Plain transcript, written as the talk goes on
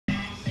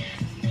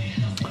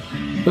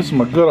This is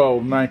my good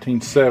old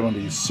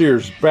 1970s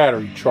Sears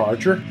battery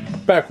charger,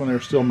 back when they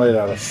were still made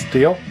out of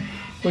steel.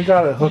 We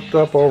got it hooked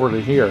up over to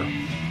here.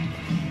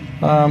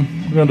 We're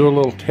going to do a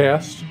little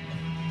test.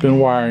 Been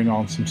wiring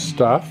on some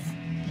stuff.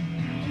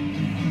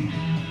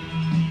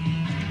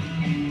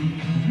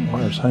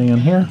 Wires hanging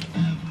here.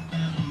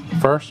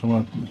 First I'm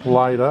going to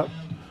light up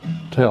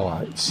tail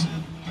lights.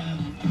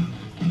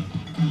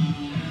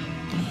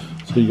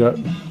 So you got,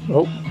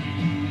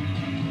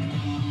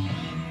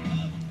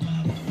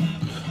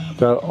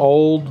 got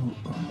old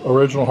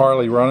original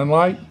Harley running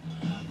light.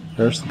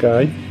 There's the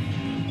guide.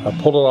 I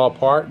pulled it all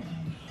apart,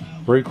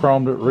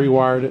 rechromed it,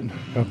 rewired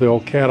it. Got the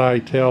old cat eye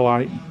tail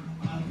light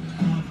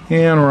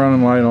and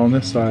running light on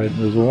this side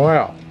as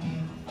well.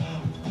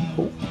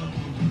 Oh,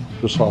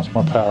 just lost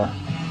my power.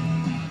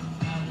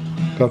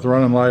 Got the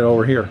running light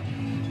over here.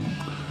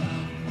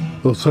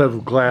 Those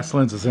have glass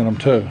lenses in them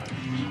too.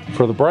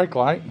 For the brake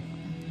light,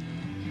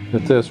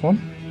 hit this one.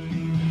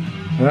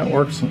 And that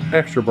works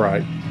extra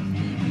bright.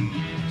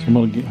 So I'm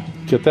going to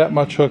get that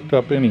much hooked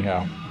up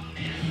anyhow.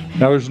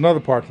 Now there's another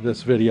part to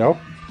this video.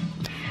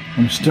 I'm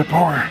going to step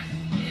over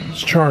this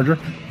charger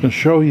and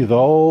show you the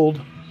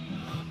old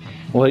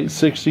late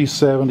 60s,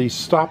 70s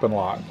stop and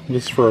lock.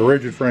 This is for a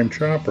rigid frame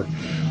chopper.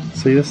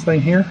 See this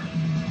thing here?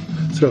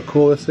 See how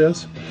cool this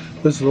is?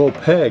 This is a little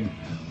peg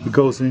that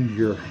goes into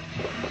your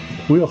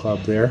wheel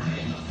hub there.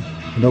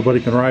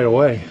 Nobody can ride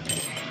away.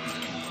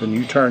 Then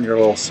you turn your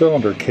little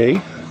cylinder key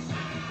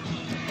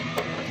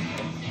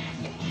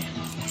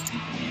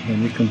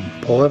and you can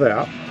pull it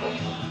out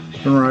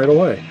and ride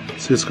away.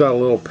 See, it's got a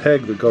little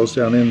peg that goes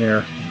down in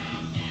there,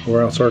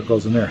 or else it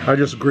goes in there. I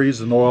just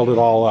greased and oiled it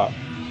all up.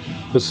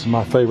 This is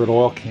my favorite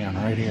oil can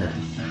right here.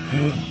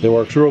 It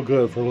works real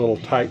good for little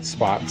tight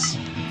spots.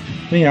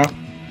 Anyhow,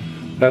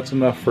 that's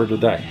enough for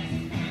today.